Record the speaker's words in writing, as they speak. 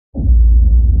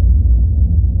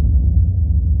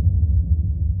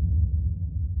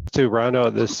To round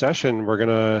out this session, we're going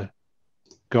to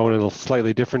go in a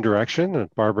slightly different direction.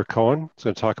 Barbara Cohen is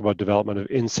going to talk about development of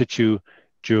in situ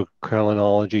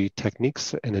geochronology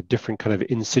techniques and a different kind of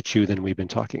in situ than we've been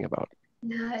talking about.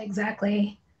 Yeah,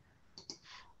 exactly.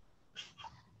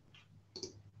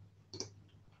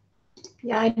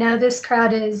 Yeah, I know this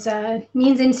crowd is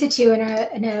means in situ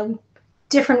in a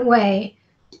different way.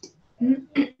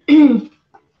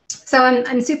 So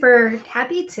I'm super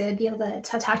happy to be able to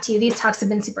talk to you. These talks have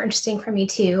been super interesting for me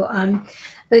too.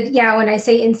 But yeah, when I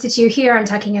say in situ here, I'm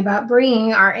talking about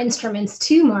bringing our instruments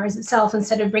to Mars itself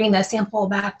instead of bringing the sample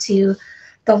back to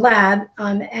the lab.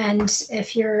 And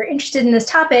if you're interested in this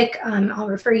topic, I'll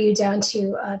refer you down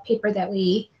to a paper that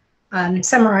we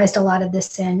summarized a lot of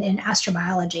this in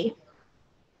astrobiology.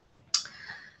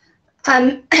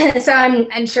 So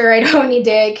I'm sure I don't need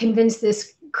to convince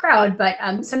this crowd, but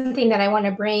something that I want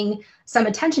to bring some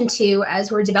attention to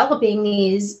as we're developing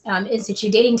these in situ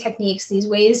dating techniques, these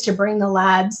ways to bring the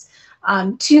labs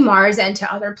to Mars and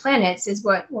to other planets, is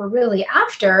what we're really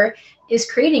after,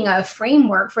 is creating a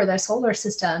framework for the solar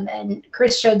system. And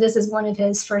Chris showed this as one of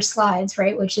his first slides,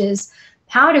 right? Which is,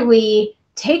 how do we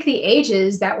take the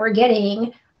ages that we're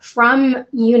getting from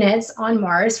units on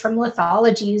Mars, from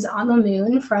lithologies on the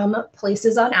moon, from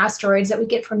places on asteroids that we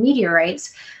get from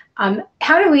meteorites?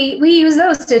 How do we use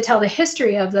those to tell the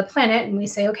history of the planet? And we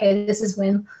say, okay, this is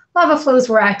when lava flows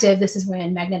were active. This is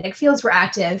when magnetic fields were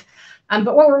active.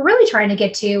 But what we're really trying to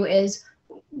get to is,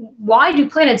 why do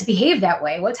planets behave that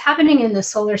way? What's happening in the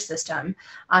solar system?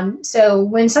 So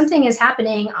when something is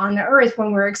happening on the Earth,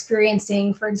 when we're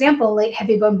experiencing, for example, late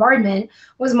heavy bombardment,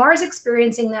 was Mars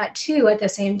experiencing that too at the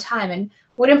same time? And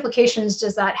what implications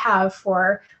does that have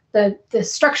for the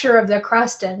structure of the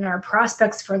crust and our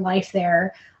prospects for life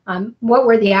there? What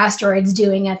were the asteroids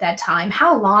doing at that time?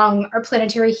 How long are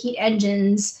planetary heat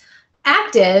engines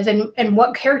active, and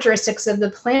what characteristics of the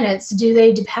planets do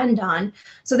they depend on?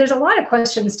 So there's a lot of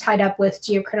questions tied up with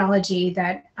geochronology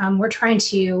that we're trying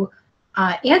to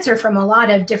answer from a lot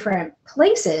of different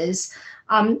places.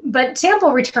 But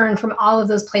sample return from all of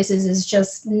those places is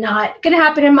just not going to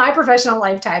happen in my professional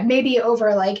lifetime. Maybe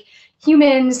over like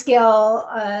human scale,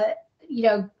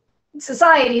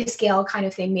 society scale kind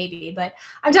of thing, maybe. But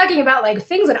I'm talking about like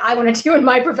things that I want to do in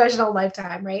my professional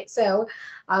lifetime, right? So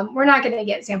we're not going to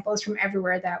get samples from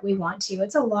everywhere that we want to.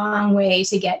 It's a long way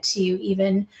to get to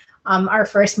even our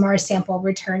first Mars sample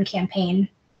return campaign.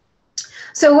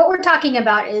 So what we're talking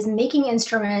about is making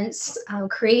instruments,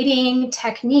 creating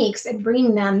techniques, and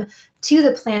bringing them to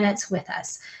the planets with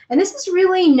us. And this is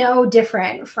really no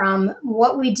different from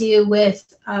what we do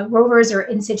with rovers or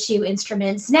in situ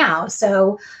instruments now.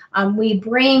 So we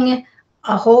bring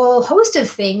a whole host of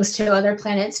things to other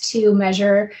planets to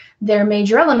measure their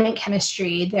major element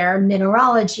chemistry, their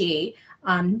mineralogy,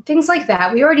 things like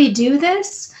that. We already do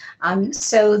this.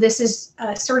 So this is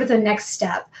sort of the next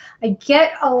step. I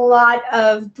get a lot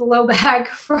of blowback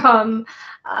from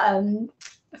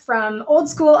old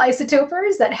school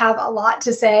isotopers that have a lot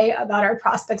to say about our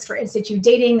prospects for in situ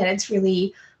dating, that it's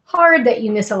really hard, that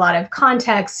you miss a lot of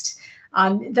context.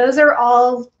 Those are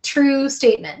all true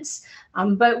statements.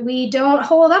 But we don't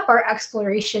hold up our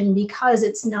exploration because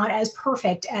it's not as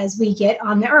perfect as we get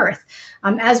on the Earth.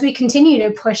 As we continue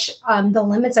to push the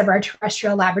limits of our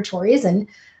terrestrial laboratories, and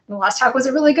the last talk was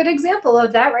a really good example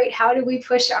of that, right? How do we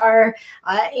push our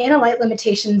analyte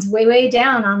limitations way, way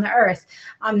down on the Earth?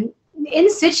 In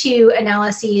situ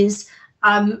analyses,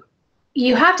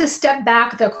 you have to step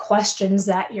back the questions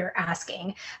that you're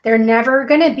asking. They're never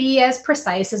going to be as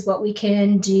precise as what we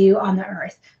can do on the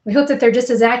Earth. We hope that they're just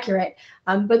as accurate,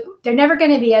 but they're never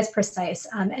going to be as precise.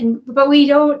 But we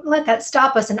don't let that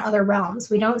stop us in other realms.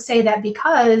 We don't say that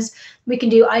because we can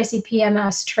do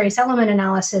ICP-MS trace element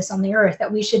analysis on the Earth,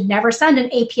 that we should never send an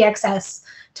APXS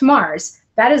to Mars.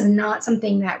 That is not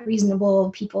something that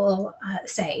reasonable people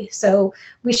say. So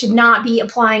we should not be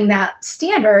applying that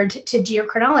standard to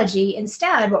geochronology.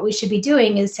 Instead, what we should be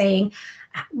doing is saying,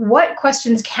 what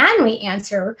questions can we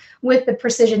answer with the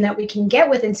precision that we can get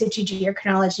with in situ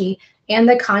geochronology and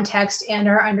the context and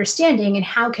our understanding, and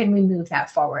how can we move that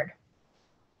forward?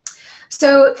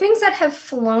 So things that have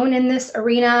flown in this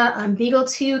arena, Beagle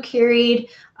 2 carried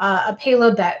a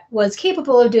payload that was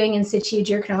capable of doing in situ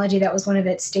geochronology. That was one of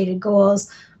its stated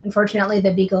goals. Unfortunately,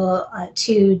 the Beagle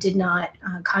 2 did not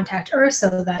contact Earth,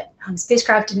 so that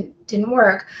spacecraft didn't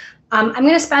work. I'm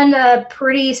going to spend a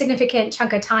pretty significant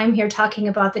chunk of time here talking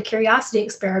about the Curiosity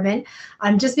experiment,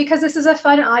 just because this is a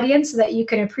fun audience so that you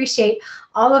can appreciate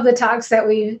all of the talks that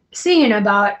we've seen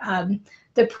about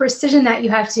the precision that you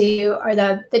have to, or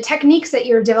the techniques that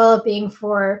you're developing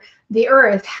for the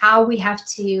Earth, how we have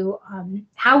to,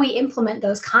 how we implement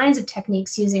those kinds of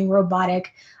techniques using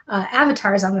robotic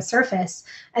avatars on the surface.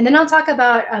 And then I'll talk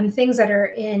about things that are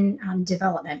in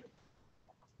development.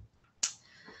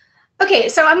 Okay,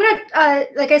 so I'm gonna,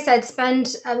 like I said,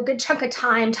 spend a good chunk of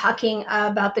time talking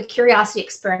about the Curiosity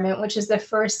experiment, which is the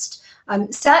first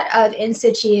set of in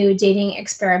situ dating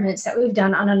experiments that we've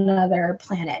done on another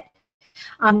planet.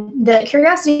 The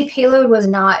Curiosity payload was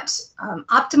not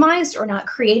optimized or not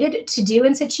created to do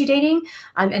in situ dating,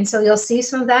 and so you'll see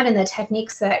some of that in the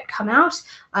techniques that come out,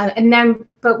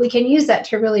 but we can use that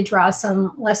to really draw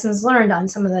some lessons learned on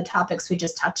some of the topics we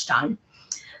just touched on.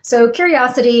 So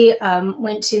Curiosity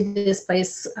went to this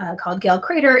place called Gale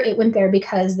Crater. It went there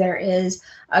because there is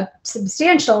a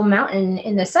substantial mountain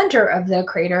in the center of the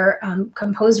crater,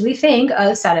 composed, we think,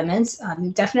 of sediments,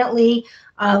 definitely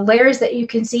layers that you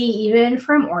can see even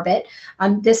from orbit.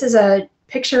 This is a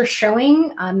picture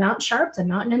showing Mount Sharp, the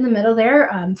mountain in the middle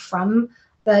there, from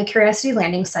the Curiosity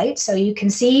landing site. So you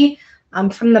can see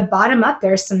from the bottom up,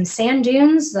 there's some sand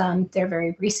dunes. They're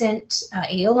very recent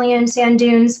Aeolian sand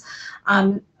dunes.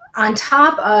 On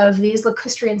top of these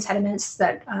lacustrine sediments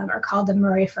that are called the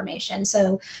Murray Formation.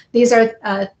 So these are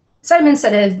sediments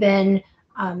that have been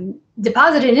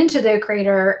deposited into the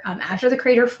crater after the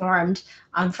crater formed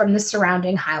from the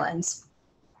surrounding highlands.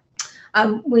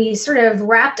 We sort of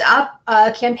wrapped up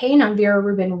a campaign on Vera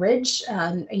Rubin Ridge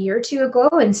a year or two ago,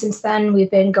 and since then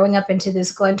we've been going up into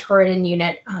this Glentorriden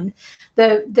unit.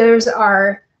 Those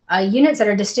are units that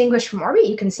are distinguished from orbit.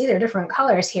 You can see they're different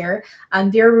colors here.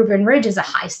 Vera Rubin Ridge is a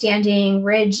high-standing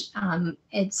ridge.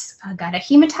 It's got a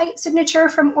hematite signature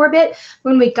from orbit.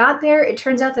 When we got there, it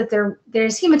turns out that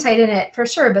there's hematite in it for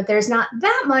sure, but there's not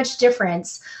that much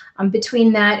difference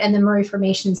between that and the Murray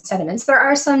Formation sediments. There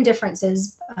are some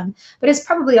differences, but it's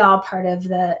probably all part of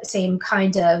the same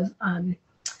kind of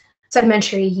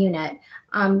sedimentary unit.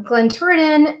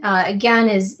 Glentorriden, again,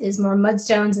 is more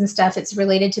mudstones and stuff. It's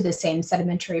related to the same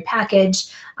sedimentary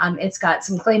package. It's got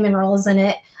some clay minerals in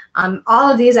it. All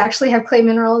of these actually have clay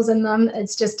minerals in them.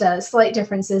 It's just slight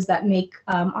differences that make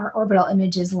our orbital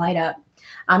images light up.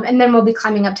 And then we'll be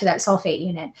climbing up to that sulfate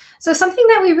unit. So something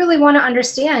that we really want to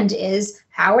understand is,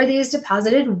 how are these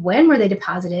deposited? When were they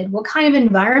deposited? What kind of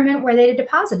environment were they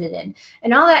deposited in?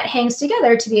 And all that hangs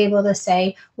together to be able to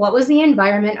say, what was the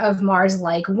environment of Mars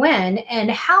like when,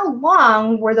 and how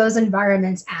long were those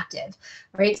environments active,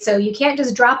 right? So you can't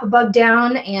just drop a bug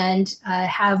down and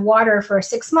have water for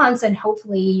 6 months and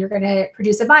hopefully you're going to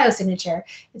produce a biosignature.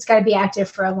 It's got to be active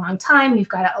for a long time. You've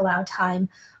got to allow time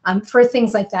for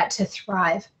things like that to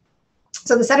thrive.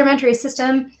 So the sedimentary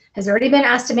system has already been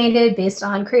estimated based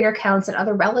on crater counts and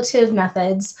other relative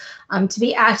methods to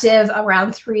be active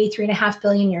around 3.5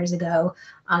 billion years ago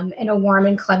in a warm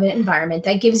and clement environment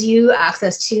that gives you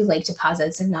access to lake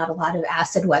deposits and not a lot of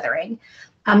acid weathering.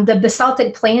 The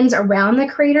basaltic plains around the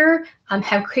crater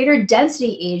have crater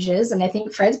density ages, and I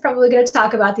think Fred's probably going to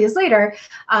talk about these later,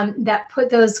 that put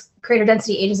those crater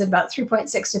density ages at about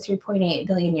 3.6 to 3.8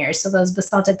 billion years. So those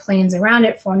basaltic plains around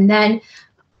it formed then.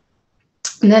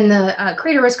 And then the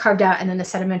crater was carved out, and then the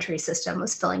sedimentary system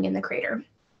was filling in the crater.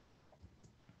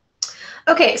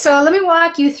 Okay, so let me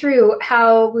walk you through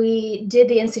how we did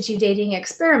the in situ dating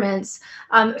experiments.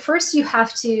 First, you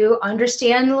have to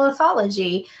understand the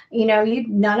lithology. You know,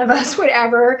 none of us would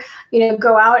ever,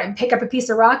 go out and pick up a piece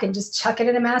of rock and just chuck it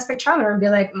in a mass spectrometer and be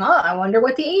like, I wonder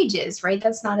what the age is, right?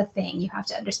 That's not a thing. You have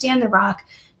to understand the rock.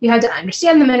 You have to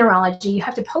understand the mineralogy. You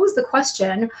have to pose the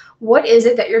question, what is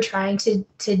it that you're trying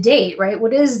to date, right?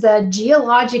 What is the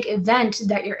geologic event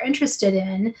that you're interested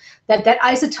in that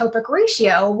isotopic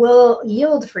ratio will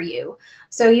yield for you?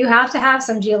 So you have to have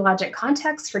some geologic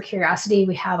context. For Curiosity,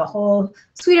 we have a whole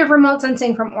suite of remote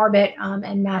sensing from orbit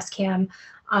and mass cam.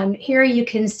 Here you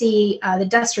can see the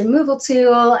dust removal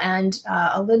tool and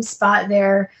a lid spot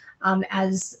there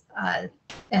as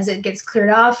it gets cleared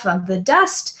off of the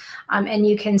dust. And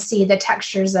you can see the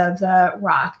textures of the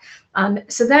rock.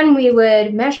 So then we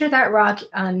would measure that rock.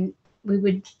 We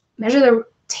would measure the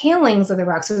tailings of the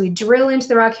rock. So we drill into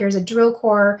the rock. Here's a drill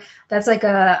core that's like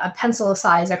a pencil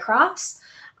size across.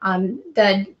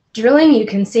 The drilling, you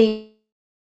can see,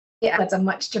 that's a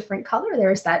much different color.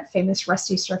 There's that famous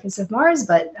rusty surface of Mars,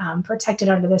 but protected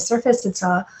under the surface, it's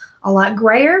a lot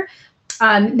grayer.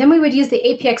 Then we would use the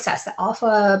APXS, the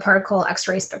alpha particle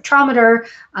X-ray spectrometer.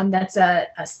 That's a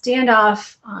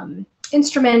standoff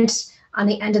instrument on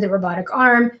the end of the robotic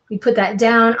arm. We put that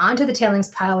down onto the tailings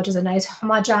pile, which is a nice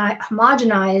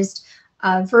homogenized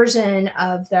version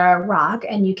of the rock,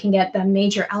 and you can get the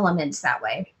major elements that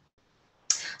way.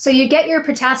 So you get your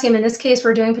potassium, in this case,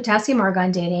 we're doing potassium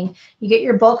argon dating. You get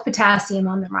your bulk potassium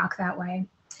on the rock that way.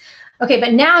 Okay,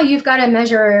 but now you've got to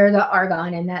measure the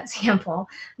argon in that sample.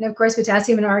 And of course,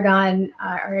 potassium and argon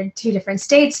are in two different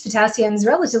states. Potassium is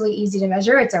relatively easy to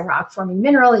measure. It's a rock-forming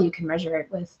mineral. You can measure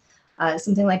it with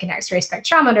something like an X-ray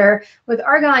spectrometer. With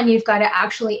argon, you've got to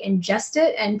actually ingest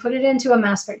it and put it into a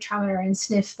mass spectrometer and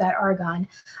sniff that argon.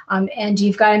 And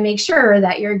you've got to make sure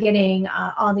that you're getting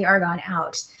all the argon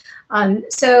out.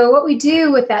 So what we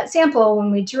do with that sample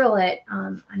when we drill it,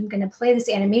 I'm going to play this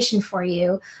animation for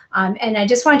you. And I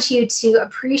just want you to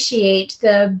appreciate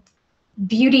the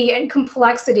beauty and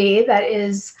complexity that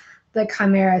is the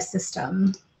Chimera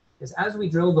system. As we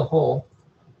drill the hole,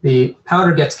 the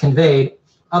powder gets conveyed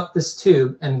up this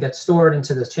tube and gets stored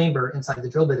into the chamber inside the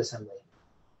drill bit assembly.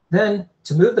 Then,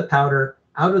 to move the powder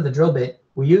out of the drill bit,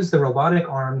 we use the robotic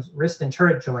arms, wrist and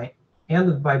turret joint, and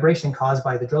the vibration caused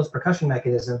by the drill's percussion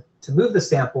mechanism to move the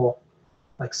sample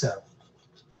like so.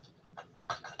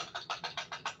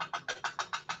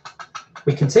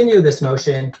 We continue this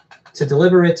motion to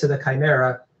deliver it to the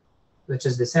Chimera, which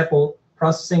is the sample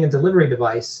processing and delivery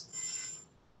device.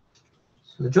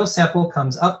 So the drill sample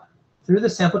comes up through the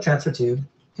sample transfer tube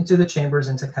into the chambers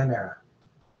into Chimera.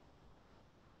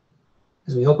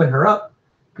 As we open her up,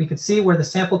 we could see where the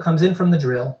sample comes in from the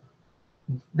drill.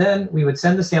 Then we would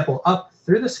send the sample up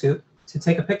through the scoop to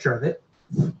take a picture of it.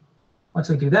 Once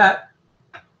we do that,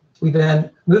 we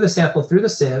then move the sample through the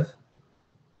sieve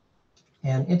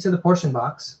and into the portion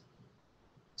box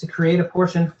to create a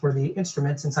portion for the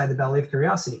instruments inside the belly of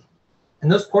Curiosity.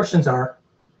 And those portions are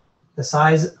the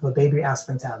size of a baby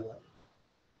aspirin tablet.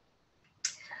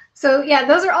 So yeah,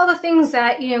 those are all the things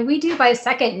that we do by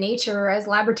second nature as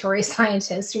laboratory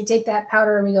scientists. We take that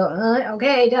powder and we go,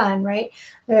 okay, done, right?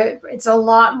 It's a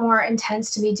lot more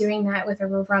intense to be doing that with a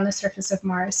rover on the surface of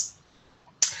Mars.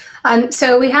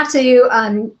 So we have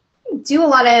to do a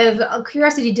lot of,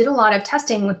 Curiosity did a lot of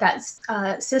testing with that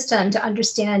system to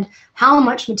understand how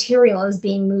much material is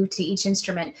being moved to each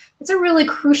instrument. It's a really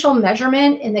crucial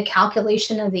measurement in the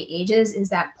calculation of the ages, is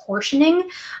that portioning.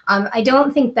 I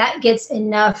don't think that gets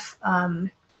enough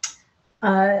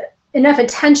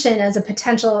attention as a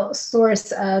potential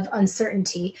source of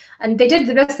uncertainty. And they did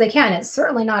the best they can. It's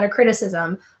certainly not a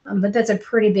criticism, but that's a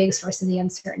pretty big source of the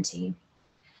uncertainty.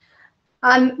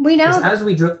 We know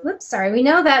we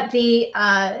know that the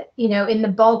in the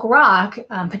bulk rock,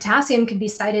 potassium can be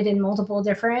cited in multiple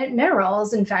different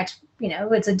minerals. In fact,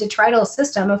 it's a detrital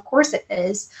system. Of course it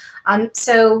is.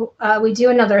 So we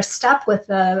do another step with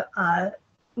the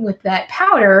with that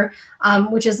powder,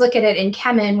 which is look at it in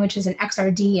Chemin, which is an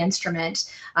XRD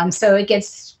instrument. So it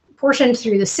gets portioned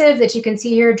through the sieve that you can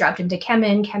see here, dropped into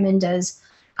Chemin. Chemin does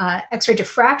X-ray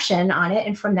diffraction on it,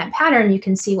 and from that pattern you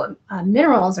can see what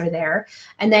minerals are there,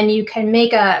 and then you can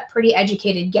make a pretty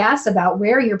educated guess about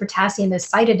where your potassium is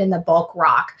cited in the bulk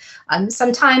rock.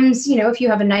 Sometimes, if you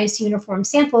have a nice uniform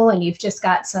sample and you've just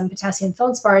got some potassium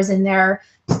feldspars in there,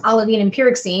 olivine and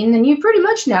pyroxene, then you pretty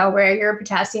much know where your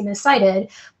potassium is cited.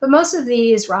 But most of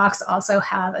these rocks also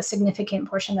have a significant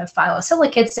portion of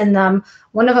phyllosilicates in them.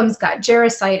 One of them's got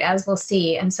jarosite, as we'll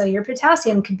see, and so your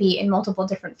potassium could be in multiple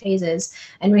different phases,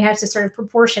 and we have to sort of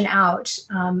proportion out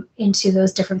into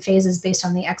those different phases based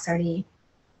on the XRD.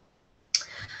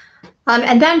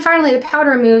 And then finally, the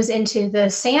powder moves into the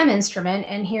SAM instrument,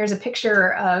 and here's a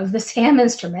picture of the SAM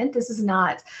instrument. This is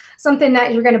not something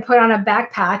that you're going to put on a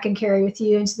backpack and carry with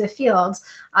you into the fields.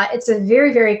 It's a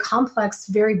very, very complex,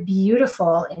 very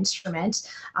beautiful instrument.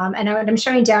 And what I'm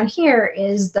showing down here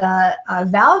is the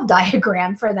valve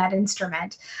diagram for that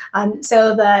instrument.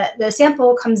 So the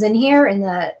sample comes in here in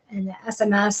the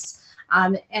SMS,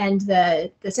 and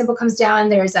the sample comes down.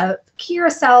 There's a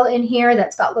carousel in here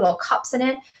that's got little cups in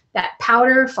it. That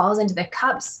powder falls into the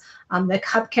cups. The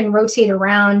cup can rotate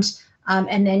around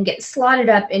and then get slotted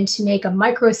up into make a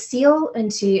micro seal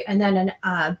into, and then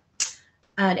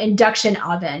an induction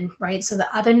oven, right? So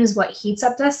the oven is what heats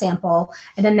up the sample,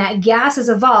 and then that gas is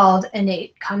evolved and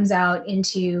it comes out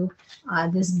into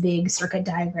this big circuit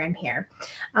diagram here.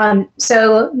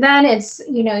 So then it's,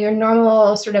 your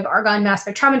normal sort of argon mass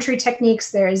spectrometry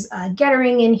techniques. There's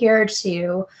gettering in here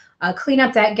to clean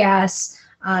up that gas.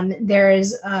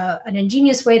 There's an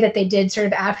ingenious way that they did sort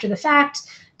of after the fact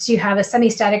to have a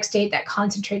semi-static state that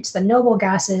concentrates the noble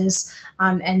gases,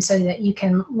 and so that you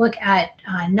can look at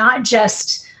not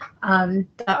just the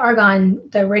argon,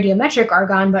 the radiometric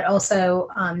argon, but also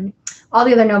all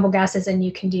the other noble gases, and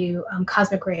you can do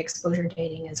cosmic ray exposure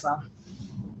dating as well.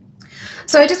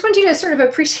 So I just want you to sort of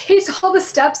appreciate all the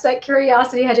steps that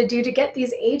Curiosity had to do to get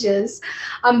these ages,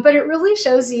 but it really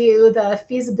shows you the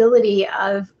feasibility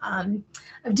of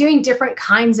of doing different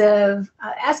kinds of,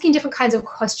 asking different kinds of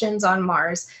questions on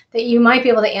Mars that you might be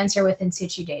able to answer with in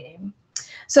situ dating.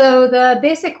 So the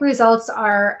basic results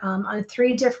are on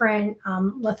 3 different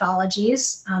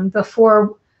lithologies.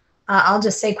 Before, I'll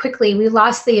just say quickly, we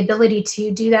lost the ability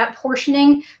to do that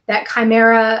portioning, that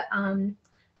chimera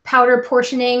powder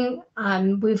portioning.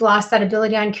 We've lost that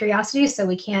ability on Curiosity, so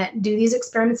we can't do these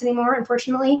experiments anymore,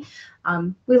 unfortunately.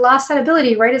 We lost that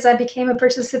ability right as I became a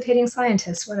participating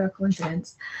scientist. What a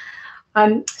coincidence.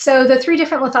 So the 3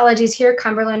 different lithologies here,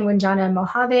 Cumberland, Windjana, and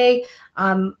Mojave.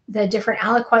 The different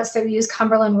aliquots that we used,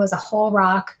 Cumberland was a whole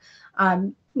rock.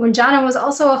 Windjana was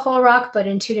also a whole rock, but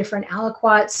in 2 different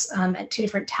aliquots at 2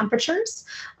 different temperatures.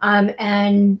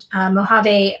 And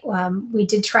Mojave, we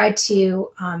did try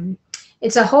to,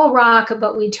 it's a whole rock,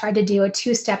 but we tried to do a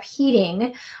 2-step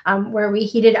heating where we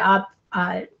heated up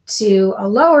to a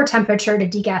lower temperature to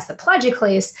degas the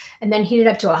plagioclase, and then heated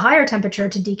up to a higher temperature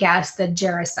to degas the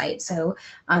jarosite. So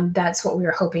that's what we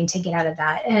were hoping to get out of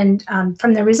that. And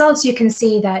from the results, you can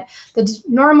see that the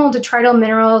normal detrital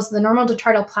minerals, the normal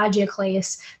detrital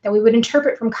plagioclase that we would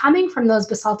interpret from coming from those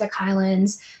basaltic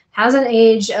highlands has an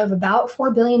age of about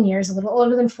 4 billion years, a little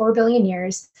older than 4 billion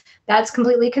years. That's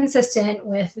completely consistent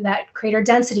with that crater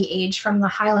density age from the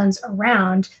highlands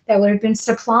around that would have been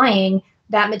supplying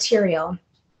that material.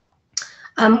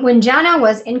 Windjana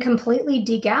was incompletely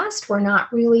degassed. We're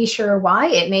not really sure why.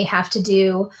 It may have to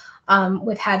do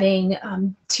with having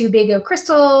too big of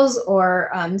crystals or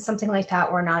something like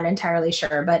that. We're not entirely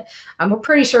sure, but we're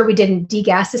pretty sure we didn't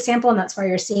degas the sample, and that's why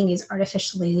you're seeing these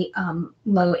artificially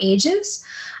low ages.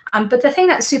 But the thing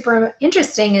that's super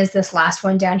interesting is this last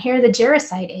one down here, the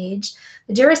jarosite age.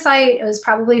 The jarosite was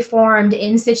probably formed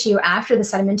in situ after the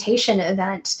sedimentation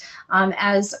event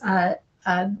as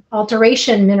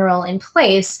alteration mineral in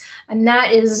place, and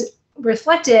that is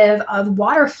reflective of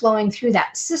water flowing through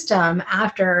that system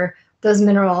after those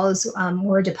minerals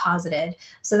were deposited.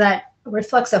 So that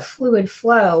reflects a fluid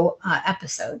flow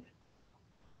episode.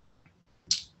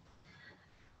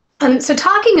 So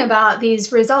talking about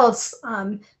these results,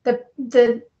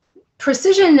 the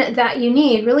precision that you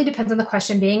need really depends on the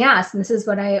question being asked. And this is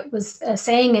what I was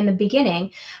saying in the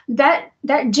beginning, that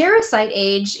jarosite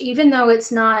age, even though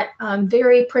it's not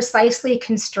very precisely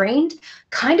constrained,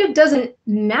 kind of doesn't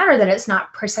matter that it's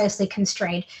not precisely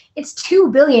constrained. It's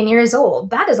 2 billion years old.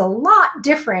 That is a lot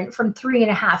different from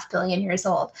 3.5 billion years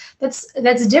old.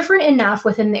 That's different enough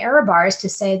within the error bars to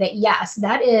say that, yes,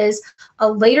 that is a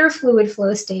later fluid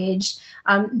flow stage.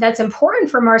 That's important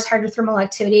for Mars hydrothermal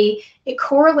activity. It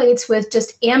correlates with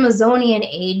just Amazonian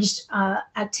aged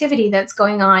activity that's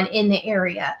going on in the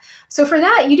area. So for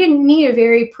that, you didn't need a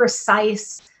very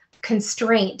precise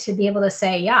constraint to be able to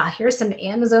say, yeah, here's some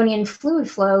Amazonian fluid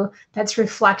flow that's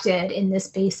reflected in this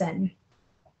basin.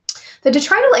 The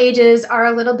detrital ages are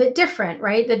a little bit different,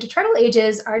 right? The detrital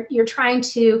ages are, you're trying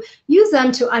to use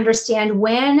them to understand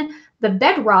when the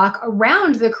bedrock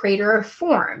around the crater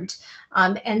formed.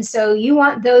 And so you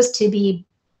want those to be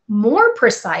more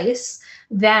precise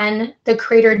than the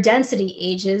crater density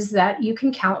ages that you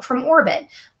can count from orbit,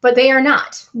 but they are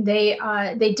not. They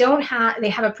have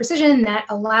a precision that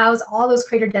allows all those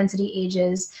crater density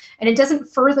ages, and it doesn't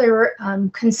further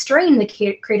constrain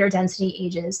the crater density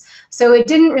ages. So it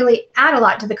didn't really add a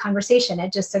lot to the conversation.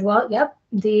 It just said, well, yep,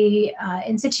 the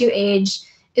in situ age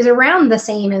is around the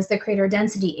same as the crater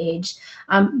density age.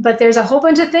 But there's a whole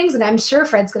bunch of things, and I'm sure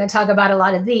Fred's going to talk about a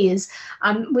lot of these.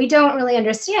 We don't really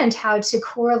understand how to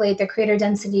correlate the crater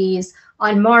densities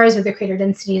on Mars with the crater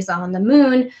densities on the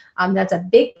Moon. That's a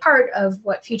big part of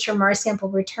what future Mars sample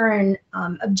return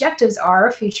objectives are,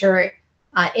 future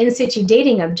in situ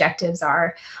dating objectives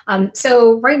are.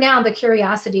 So right now, the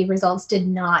Curiosity results did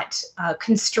not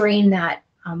constrain that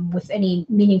with any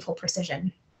meaningful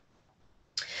precision.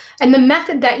 And the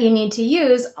method that you need to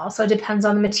use also depends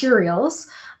on the materials.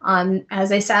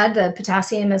 As I said, the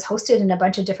potassium is hosted in a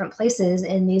bunch of different places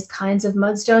in these kinds of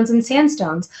mudstones and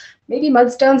sandstones. Maybe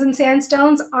mudstones and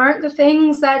sandstones aren't the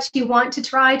things that you want to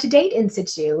try to date in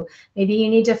situ. Maybe you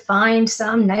need to find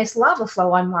some nice lava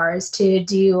flow on Mars to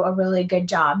do a really good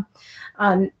job.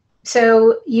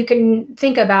 So you can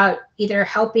think about either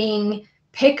helping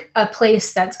pick a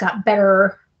place that's got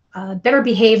better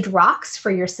behaved rocks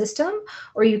for your system,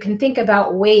 or you can think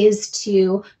about ways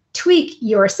to tweak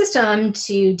your system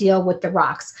to deal with the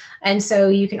rocks. And so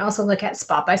you can also look at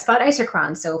spot by spot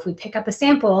isochrons. So if we pick up a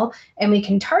sample and we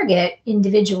can target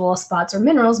individual spots or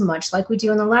minerals, much like we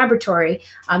do in the laboratory,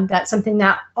 that's something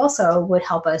that also would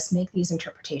help us make these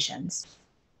interpretations.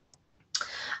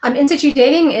 In situ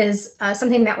dating is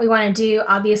something that we want to do,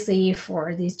 obviously,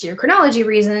 for these geochronology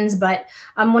reasons, but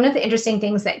one of the interesting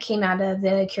things that came out of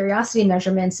the Curiosity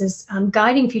measurements is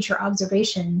guiding future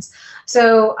observations.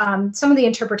 So some of the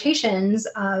interpretations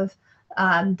of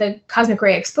the cosmic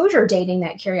ray exposure dating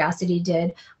that Curiosity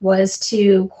did was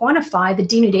to quantify the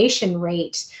denudation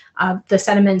rate of the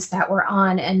sediments that we're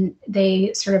on, and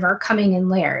they sort of are coming in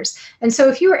layers. And so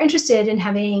if you are interested in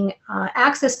having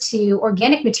access to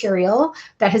organic material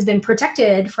that has been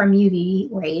protected from UV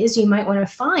rays, you might want to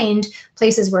find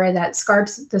places where the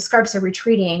scarps are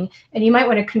retreating, and you might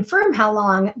want to confirm how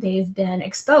long they've been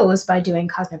exposed by doing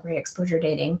cosmic ray exposure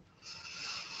dating.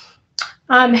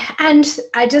 And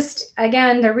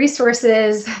again, the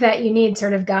resources that you need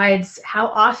sort of guides how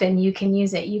often you can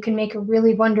use it. You can make a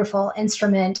really wonderful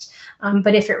instrument,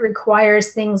 but if it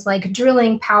requires things like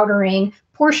drilling, powdering,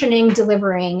 portioning,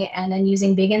 delivering, and then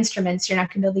using big instruments, you're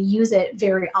not going to be able to use it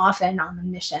very often on the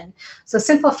mission. So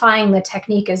simplifying the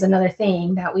technique is another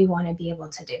thing that we want to be able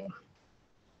to do.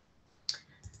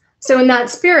 So in that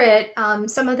spirit,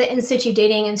 some of the in situ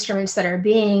dating instruments that are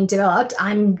being developed,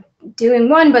 I'm doing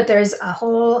one, but there's a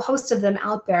whole host of them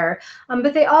out there.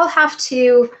 But they all have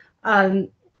to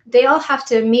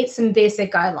meet some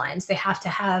basic guidelines. They have to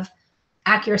have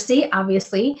accuracy,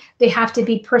 obviously. They have to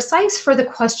be precise for the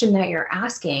question that you're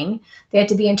asking. They have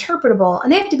to be interpretable,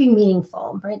 and they have to be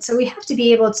meaningful, right? So we have to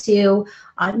be able to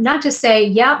not just say,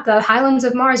 yeah, the highlands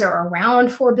of Mars are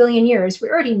around 4 billion years. We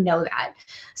already know that.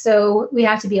 So we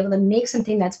have to be able to make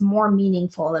something that's more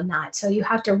meaningful than that. So you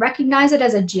have to recognize it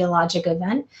as a geologic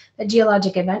event. The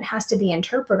geologic event has to be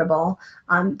interpretable.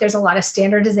 There's a lot of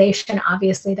standardization,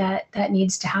 obviously, that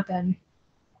needs to happen.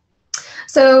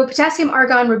 So potassium,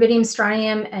 argon, rubidium,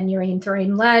 strontium, and uranium,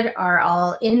 thorium, lead are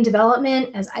all in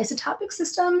development as isotopic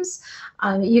systems.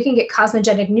 You can get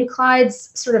cosmogenic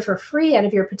nuclides sort of for free out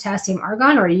of your potassium,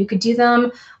 argon, or you could do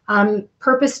them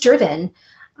purpose-driven.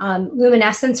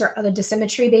 Luminescence or other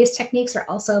dosimetry-based techniques are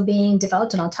also being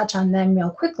developed, and I'll touch on them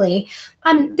real quickly.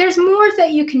 There's more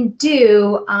that you can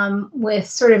do with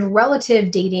sort of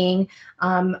relative dating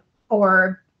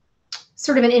or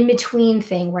sort of an in-between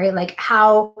thing, right? Like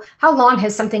how long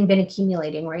has something been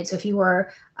accumulating, right? So if you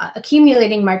were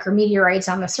accumulating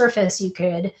micrometeorites on the surface, you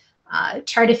could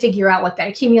try to figure out what that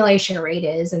accumulation rate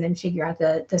is and then figure out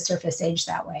the surface age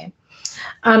that way.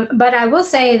 But I will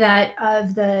say that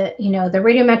of the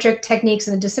radiometric techniques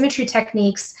and the dosimetry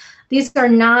techniques, these are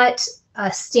not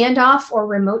standoff or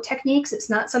remote techniques. It's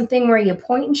not something where you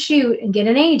point and shoot and get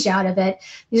an age out of it.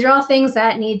 These are all things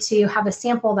that need to have a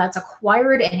sample that's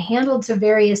acquired and handled to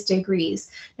various degrees.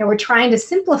 Now we're trying to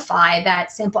simplify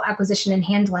that sample acquisition and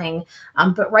handling,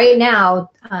 but right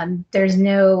now there's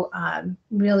no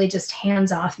really just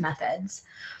hands-off methods.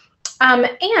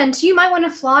 And you might want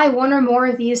to fly one or more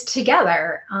of these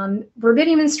together.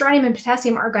 Rubidium and strontium and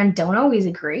potassium argon don't always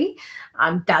agree.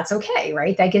 That's okay,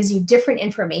 right? That gives you different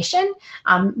information.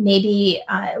 Maybe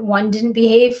one didn't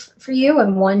behave for you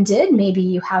and one did. Maybe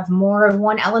you have more of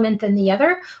one element than the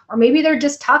other, or maybe they're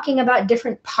just talking about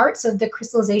different parts of the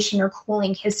crystallization or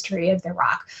cooling history of the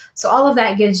rock. So all of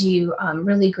that gives you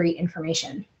really great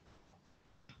information.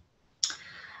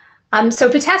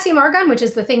 So potassium argon, which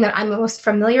is the thing that I'm most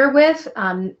familiar with,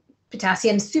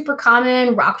 potassium's super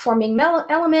common rock forming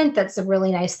element. That's a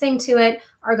really nice thing to it.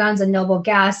 Argon's a noble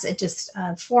gas. It just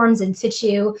forms in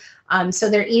situ. So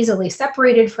they're easily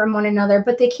separated from one another,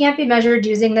 but they can't be measured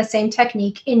using the same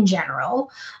technique in general,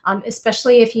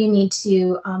 especially if you need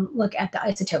to look at the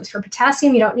isotopes. For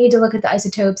potassium, you don't need to look at the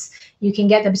isotopes. You can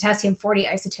get the potassium-40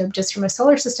 isotope just from a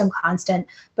solar system constant,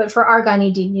 but for argon,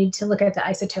 you do need to look at the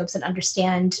isotopes and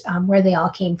understand where they all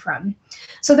came from.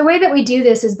 So the way that we do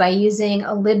this is by using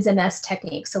a LIBS-MS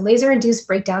technique. So laser-induced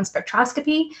breakdown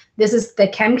spectroscopy. This is the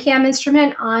ChemCam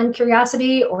instrument on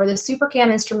Curiosity or the SuperCam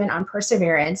instrument on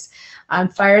Perseverance.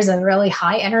 Fires a really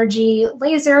high energy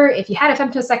laser. If you had a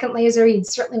femtosecond laser, you'd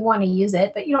certainly want to use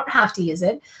it, but you don't have to use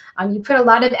it. You put a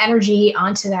lot of energy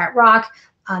onto that rock.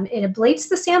 It ablates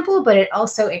the sample, but it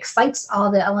also excites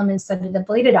all the elements that it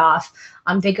ablated off.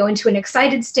 They go into an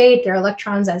excited state. Their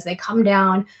electrons, as they come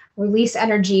down, release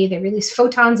energy. They release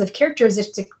photons of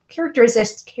characteristic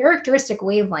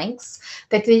wavelengths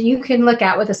that you can look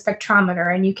at with a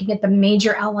spectrometer, and you can get the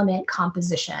major element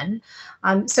composition.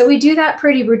 So we do that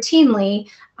pretty routinely.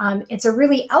 It's a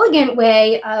really elegant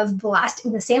way of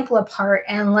blasting the sample apart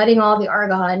and letting all the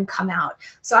argon come out.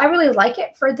 So I really like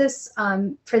it for this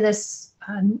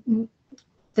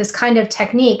this kind of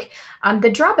technique. The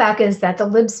drawback is that the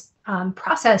LIBS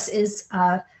process is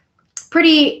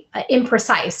pretty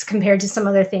imprecise compared to some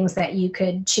other things that you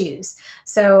could choose.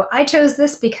 So I chose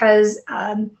this because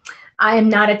I am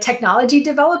not a technology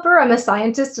developer. I'm a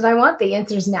scientist and I want the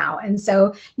answers now. And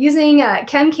so using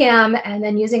ChemCam and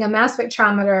then using a mass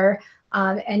spectrometer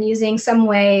and using some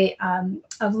way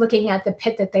of looking at the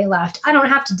pit that they left, I don't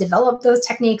have to develop those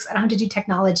techniques. I don't have to do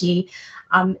technology.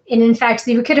 And in fact,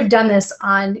 we could have done this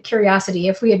on Curiosity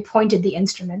if we had pointed the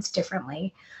instruments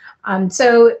differently.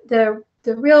 So the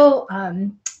real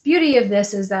beauty of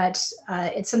this is that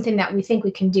it's something that we think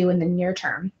we can do in the near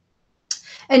term.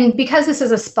 And because this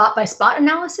is a spot-by-spot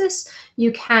analysis,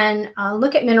 you can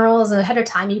look at minerals ahead of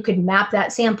time. You could map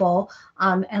that sample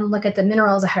and look at the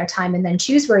minerals ahead of time and then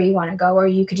choose where you want to go, or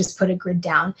you could just put a grid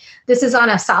down. This is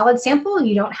on a solid sample.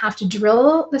 You don't have to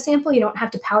drill the sample. You don't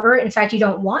have to powder it. In fact, you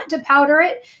don't want to powder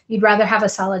it. You'd rather have a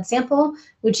solid sample,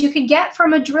 which you could get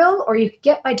from a drill, or you could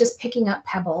get by just picking up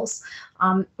pebbles,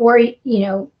 or, you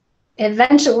know,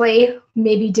 eventually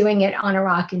maybe doing it on a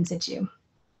rock in situ.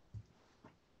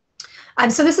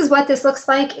 So this is what this looks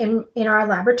like in our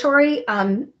laboratory.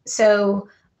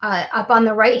 Up on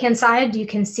the right-hand side, you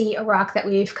can see a rock that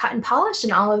we've cut and polished,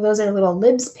 and all of those are little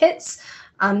libs pits.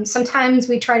 Sometimes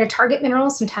we try to target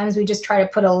minerals. Sometimes we just try to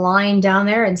put a line down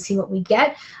there and see what we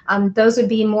get. Those would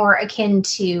be more akin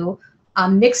to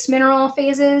mixed mineral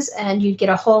phases, and you'd get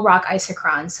a whole rock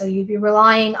isochron. So you'd be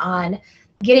relying on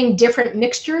getting different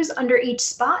mixtures under each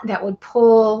spot that would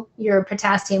pull your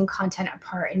potassium content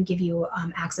apart and give you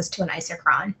access to an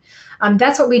isochron.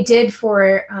 That's what we did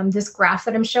for this graph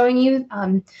that I'm showing you.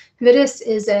 Vitis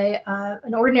is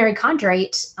an ordinary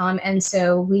chondrite, and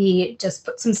so we just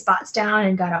put some spots down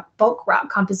and got a bulk rock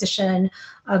composition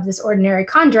of this ordinary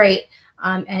chondrite,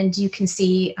 and you can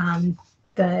see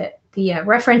the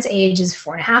reference age is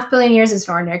 4.5 billion years. It's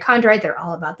an ordinary chondrite. They're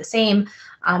all about the same.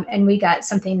 And we got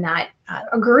something that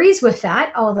agrees with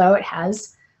that, although it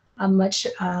has a much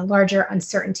larger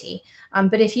uncertainty.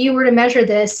 But if you were to measure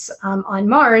this on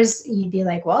Mars, you'd be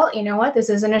like, well, you know what? This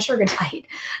isn't a sugartite.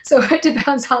 So it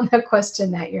depends on the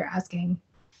question that you're asking.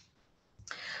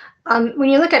 When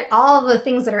you look at all the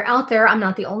things that are out there, I'm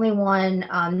not the only one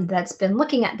that's been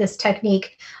looking at this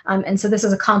technique. And so this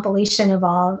is a compilation of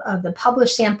all of the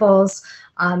published samples.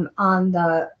 On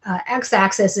the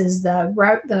x-axis is the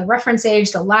reference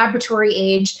age, the laboratory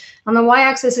age. On the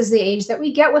y-axis is the age that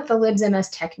we get with the LIBS-MS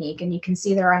technique. And you can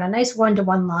see they're on a nice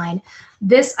one-to-one line.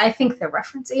 This, I think the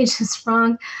reference age is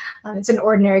wrong. It's an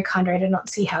ordinary chondrite. I don't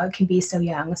see how it can be so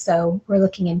young. So we're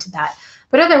looking into that.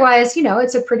 But otherwise, you know,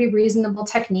 it's a pretty reasonable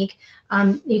technique.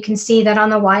 You can see that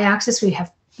on the y-axis, we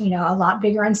have, you know, a lot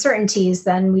bigger uncertainties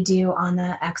than we do on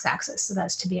the x-axis. So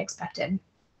that's to be expected.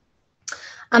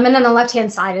 And then the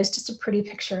left-hand side is just a pretty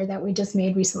picture that we just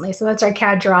made recently. So that's our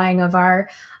CAD drawing of our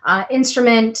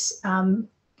instrument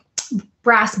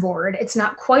brass board. It's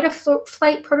not quite a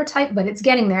flight prototype, but it's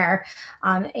getting there.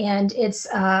 And it's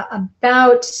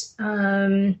about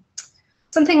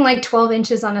something like 12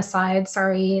 inches on a side.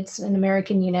 Sorry, it's in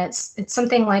American units. It's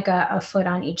something like a foot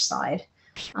on each side.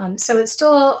 So it's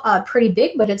still pretty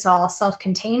big, but it's all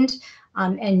self-contained.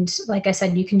 And like I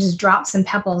said, you can just drop some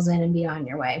pebbles in and be on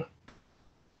your way.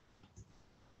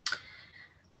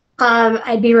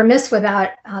 I'd be remiss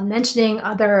without mentioning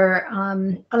other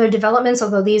developments,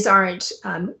 although these aren't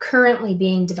currently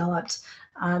being developed.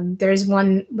 There's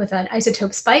one with an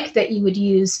isotope spike that you would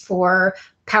use for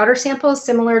powder samples,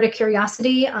 similar to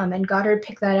Curiosity, and Goddard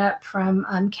picked that up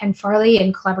from Ken Farley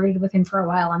and collaborated with him for a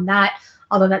while on that,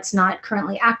 although that's not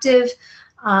currently active.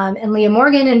 And Leah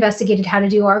Morgan investigated how to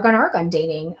do argon-argon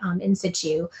dating in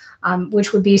situ,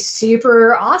 which would be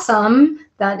super awesome.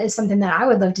 That is something that I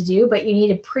would love to do, but you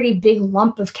need a pretty big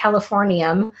lump of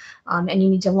californium, and you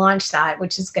need to launch that,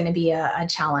 which is going to be a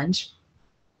challenge.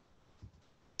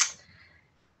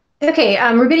 Okay,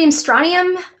 rubidium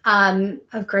strontium.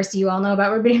 Of course, you all know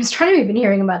about rubidium strontium. We've been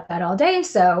hearing about that all day.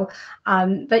 So,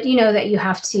 but you know that you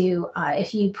have to,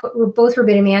 if you put both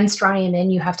rubidium and strontium in,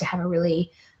 you have to have a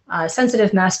really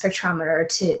sensitive mass spectrometer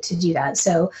to do that.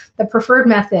 So the preferred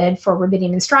method for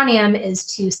rubidium and strontium is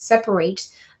to separate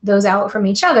those out from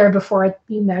each other before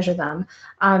you measure them.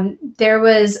 There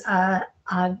was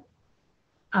an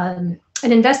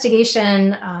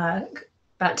investigation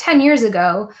about 10 years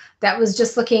ago that was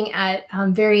just looking at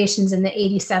variations in the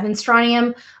 87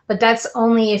 strontium, but that's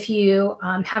only if you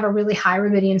have a really high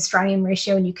rubidium strontium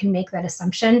ratio and you can make that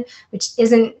assumption, which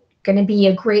isn't going to be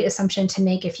a great assumption to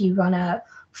make if you want to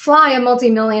fly a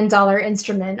multi-million-dollar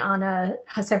instrument on a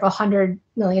several $100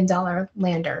 million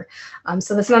lander.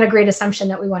 So that's not a great assumption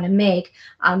that we want to make.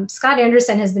 Scott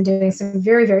Anderson has been doing some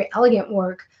very, very elegant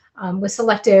work with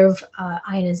selective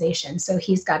ionization. So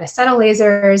he's got a set of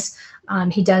lasers.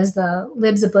 He does the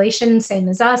Libs ablation, same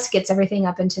as us, gets everything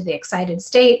up into the excited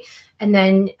state, and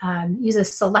then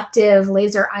uses selective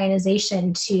laser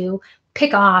ionization to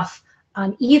pick off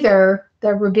either the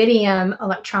rubidium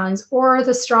electrons or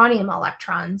the strontium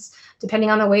electrons, depending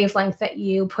on the wavelength that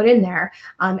you put in there.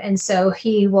 And so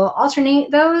he will alternate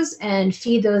those and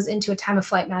feed those into a time of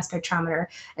flight mass spectrometer.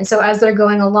 And so as they're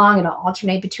going along, it'll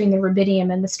alternate between the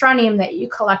rubidium and the strontium that you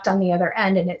collect on the other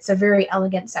end. And it's a very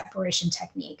elegant separation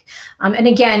technique. And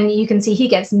again, you can see he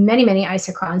gets many, many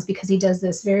isochrons because he does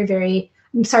this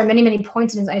many, many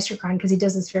points in his isochron because he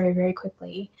does this very, very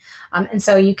quickly. And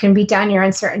so you can beat down your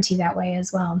uncertainty that way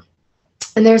as well.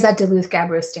 And there's that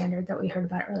Duluth-Gabbro standard that we heard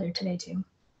about earlier today too.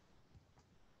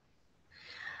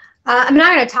 I'm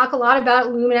not going to talk a lot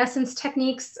about luminescence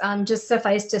techniques. Just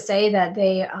suffice to say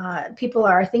that people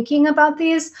are thinking about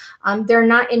these. They're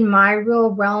not in my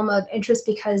real realm of interest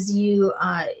because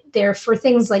they're for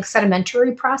things like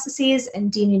sedimentary processes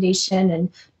and denudation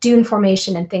and dune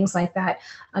formation and things like that,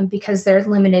 because they're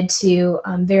limited to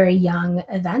very young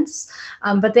events.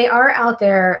 But they are out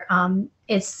there.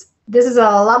 This is a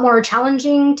lot more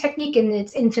challenging technique in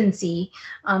its infancy,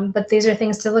 but these are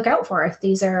things to look out for if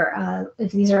these are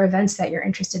events that you're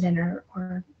interested in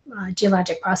or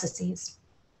geologic processes.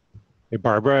 Hey,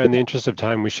 Barbara, in the interest of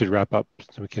time, we should wrap up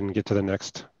so we can get to the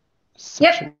next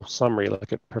section. Yep. Summary.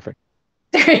 Look at perfect.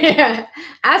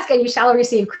 Ask and you shall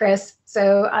receive, Chris.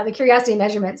 So the curiosity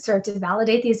measurements serve to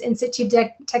validate these in situ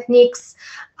techniques.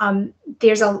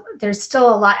 There's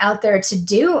still a lot out there to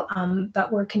do,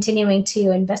 but we're continuing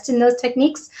to invest in those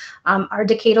techniques. Our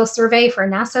decadal survey for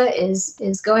NASA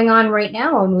is going on right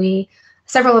now, and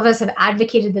several of us have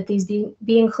advocated that these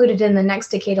be included in the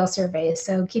next decadal survey.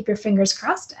 So keep your fingers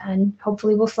crossed, and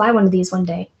hopefully we'll fly one of these one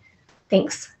day.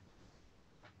 Thanks.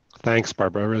 Thanks,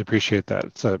 Barbara. I really appreciate that.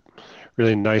 It's a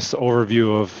really nice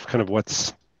overview of kind of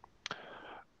what's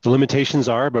the limitations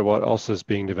are, but what else is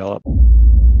being developed.